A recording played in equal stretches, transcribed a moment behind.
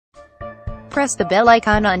Press the bell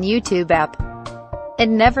icon on YouTube app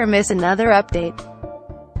and never miss another update.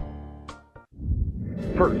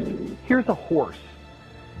 First, here's a horse.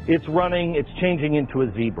 It's running, it's changing into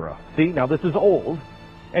a zebra. See, now this is old,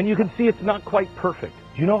 and you can see it's not quite perfect.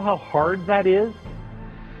 Do you know how hard that is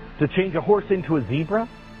to change a horse into a zebra?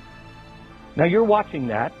 Now you're watching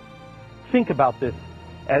that. Think about this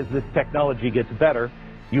as this technology gets better.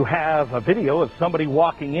 You have a video of somebody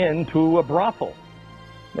walking into a brothel.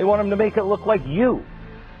 They want them to make it look like you.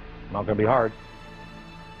 Not going to be hard.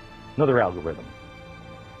 Another algorithm.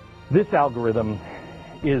 This algorithm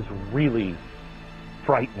is really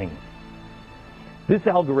frightening. This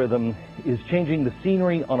algorithm is changing the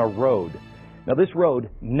scenery on a road. Now this road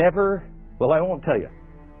never, well, I won't tell you.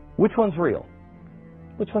 Which one's real?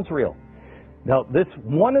 Which one's real? Now this,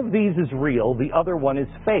 one of these is real, the other one is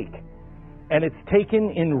fake. And it's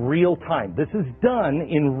taken in real time. This is done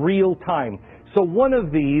in real time. So one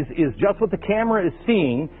of these is just what the camera is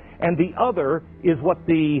seeing, and the other is what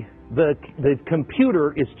the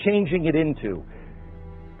computer is changing it into.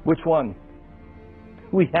 Which one?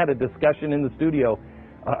 We had a discussion in the studio.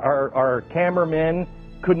 Our cameramen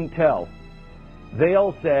couldn't tell. They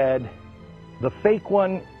all said the fake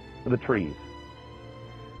one, the trees.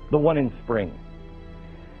 The one in spring.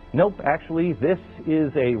 Nope, actually this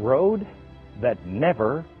is a road that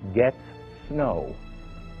never gets snow.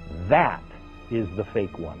 That is the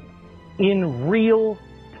fake one. In real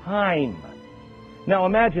time. Now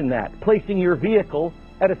imagine that, placing your vehicle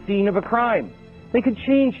at a scene of a crime. They could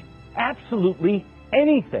change absolutely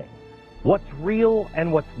anything. What's real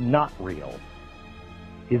and what's not real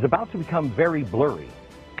is about to become very blurry.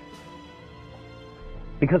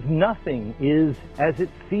 Because nothing is as it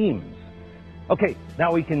seems. Okay,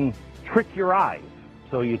 now we can trick your eyes,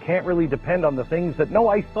 so you can't really depend on the things that, no,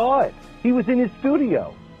 I saw it. He was in his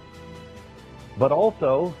studio. But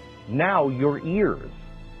also, now your ears.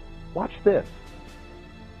 Watch this.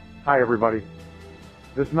 Hi everybody.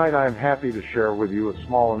 This night I am happy to share with you a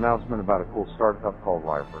small announcement about a cool startup called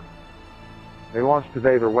Lyrebird. They launched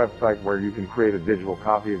today their website where you can create a digital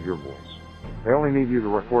copy of your voice. They only need you to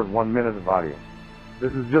record 1 minute of audio.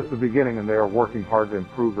 This is just the beginning and they are working hard to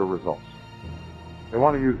improve their results. They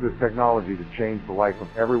want to use this technology to change the life of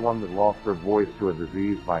everyone that lost their voice to a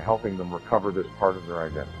disease by helping them recover this part of their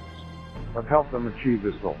identities. Let's help them achieve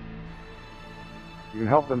this goal. You can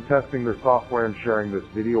help them testing their software and sharing this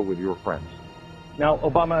video with your friends. Now,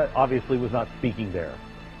 Obama obviously was not speaking there.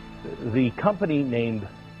 The company named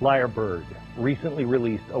Lyrebird recently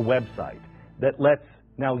released a website that lets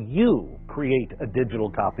now you create a digital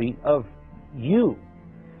copy of you.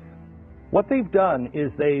 What they've done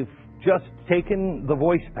is they've just taken the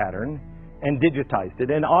voice pattern and digitized it,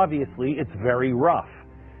 and obviously it's very rough.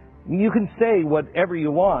 You can say whatever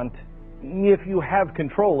you want if you have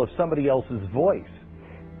control of somebody else's voice.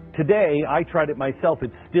 Today, I tried it myself.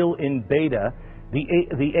 It's still in beta.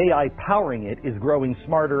 The AI powering it is growing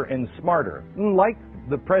smarter and smarter. Like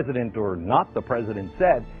the president or not the president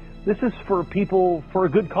said, this is for people for a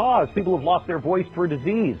good cause. People have lost their voice for a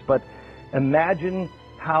disease. But imagine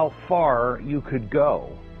how far you could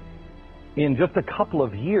go in just a couple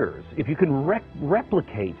of years if you can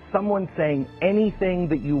replicate someone saying anything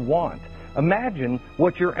that you want. Imagine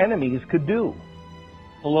what your enemies could do.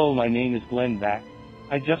 Hello, my name is Glenn Beck.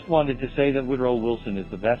 I just wanted to say that Woodrow Wilson is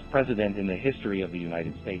the best president in the history of the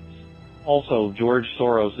United States. Also, George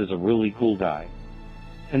Soros is a really cool guy.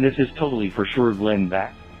 And this is totally for sure Glenn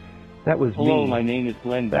Beck. That was Hello, me. my name is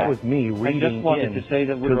Glenn Beck. That was me reading I just wanted to say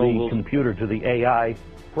that Woodrow to the Wilson computer, to the AI,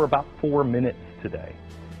 for about 4 minutes today.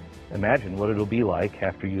 Imagine what it'll be like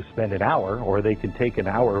after you spend an hour, or they can take an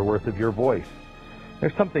hour worth of your voice.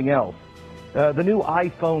 There's something else. The new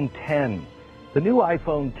iPhone 10. The new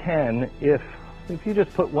iPhone 10, if you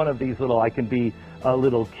just put one of these little, I can be a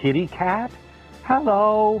little kitty cat.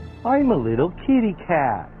 Hello, I'm a little kitty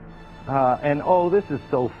cat. And oh, this is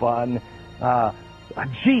so fun.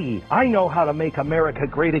 Gee, I know how to make America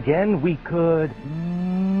great again. We could,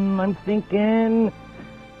 I'm thinking,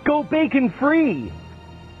 go bacon free.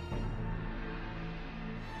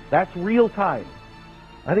 That's real time.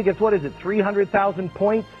 I think it's, what is it, 300,000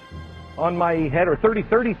 points on my head, or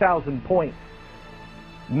 30,000 points,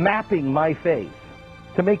 mapping my face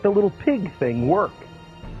to make the little pig thing work.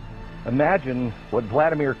 Imagine what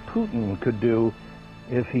Vladimir Putin could do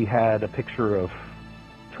if he had a picture of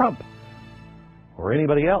Trump or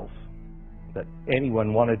anybody else that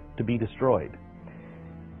anyone wanted to be destroyed.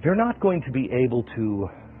 You're not going to be able to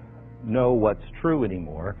know what's true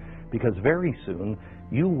anymore, because very soon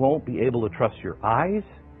you won't be able to trust your eyes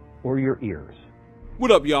or your ears. What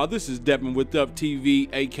up, y'all? This is Devin with Up TV,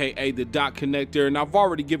 aka the Dot Connector, and I've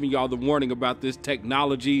already given y'all the warning about this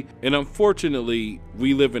technology. And unfortunately,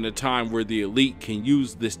 we live in a time where the elite can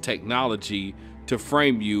use this technology to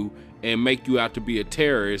frame you and make you out to be a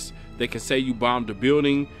terrorist. They can say you bombed a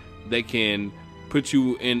building. They can put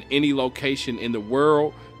you in any location in the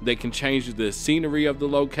world. They can change the scenery of the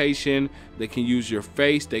location. They can use your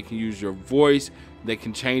face. They can use your voice. They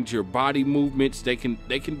can change your body movements. They can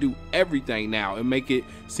do everything now and make it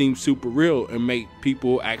seem super real and make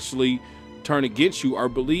people actually turn against you or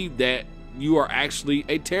believe that you are actually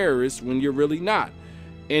a terrorist when you're really not.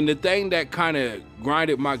 And the thing that kind of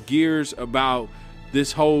grinded my gears about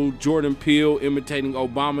this whole Jordan Peele imitating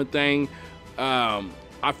Obama thing,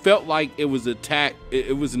 I felt like it was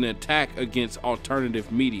an attack against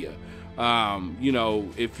alternative media. You know,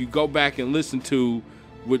 if you go back and listen to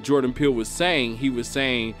what Jordan Peele was saying, he was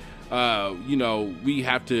saying, you know, we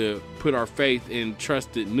have to put our faith in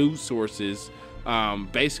trusted news sources,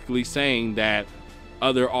 basically saying that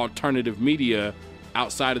other alternative media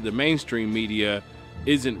outside of the mainstream media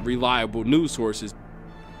isn't reliable news sources.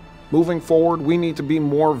 Moving forward, we need to be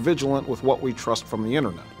more vigilant with what we trust from the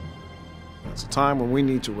internet. It's a time when we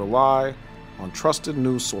need to rely on trusted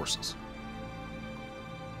news sources.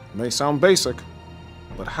 It may sound basic,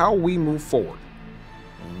 but how we move forward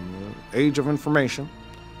in the age of information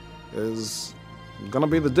is going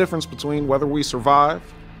to be the difference between whether we survive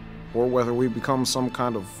or whether we become some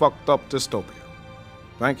kind of fucked up dystopia.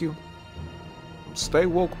 Thank you. Stay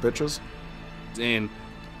woke, bitches. And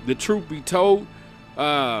the truth be told,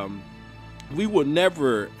 we will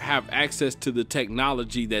never have access to the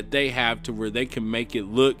technology that they have to where they can make it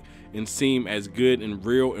look and seem as good and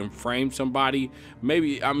real and frame somebody.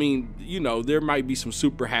 Maybe, I mean, you know, there might be some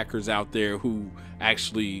super hackers out there who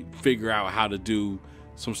actually figure out how to do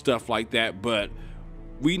some stuff like that, but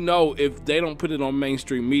we know if they don't put it on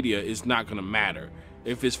mainstream media, it's not gonna matter.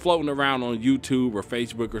 If it's floating around on YouTube or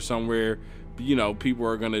Facebook or somewhere, you know, people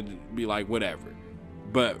are gonna be like, whatever.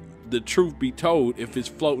 But the truth be told, if it's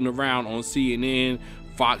floating around on CNN,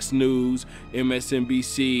 Fox News,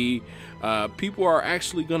 MSNBC, people are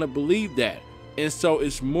actually going to believe that. And so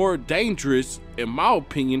it's more dangerous, in my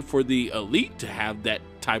opinion, for the elite to have that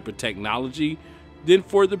type of technology than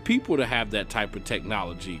for the people to have that type of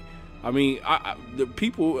technology. I mean, the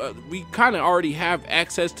people, we kind of already have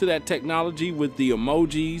access to that technology with the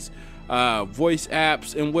emojis, voice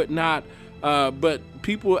apps and whatnot, but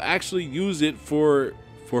people actually use it for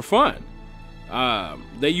fun.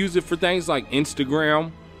 They use it for things like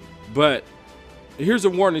Instagram, but here's a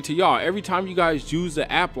warning to y'all. Every time you guys use an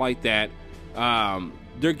app like that,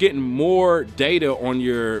 they're getting more data on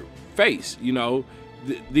your face. You know,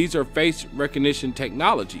 these are face recognition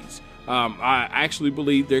technologies. I actually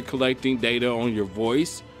believe they're collecting data on your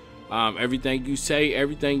voice. Everything you say,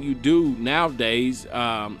 everything you do nowadays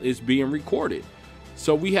is being recorded.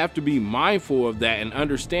 So we have to be mindful of that and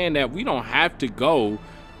understand that we don't have to go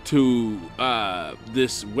to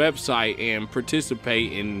this website and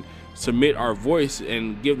participate and submit our voice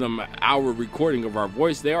and give them our recording of our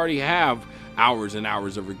voice. They already have hours and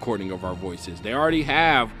hours of recording of our voices. They already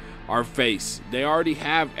have our face. They already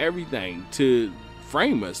have everything to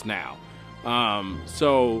frame us now.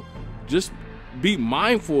 So just be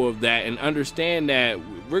mindful of that and understand that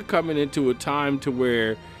we're coming into a time to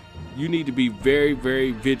where you need to be very,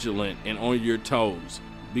 very vigilant and on your toes,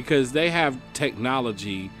 because they have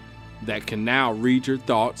technology that can now read your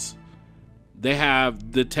thoughts. They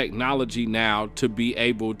have the technology now to be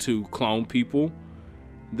able to clone people.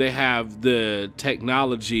 They have the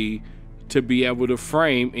technology to be able to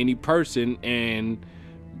frame any person and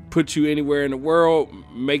put you anywhere in the world,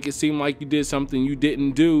 make it seem like you did something you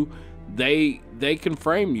didn't do. They can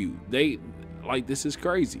frame you. Like, this is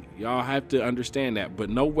crazy. Y'all have to understand that.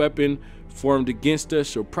 But no weapon formed against us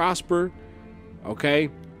shall prosper. Okay?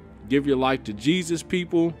 Give your life to Jesus,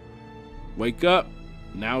 people. Wake up.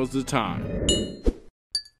 Now is the time.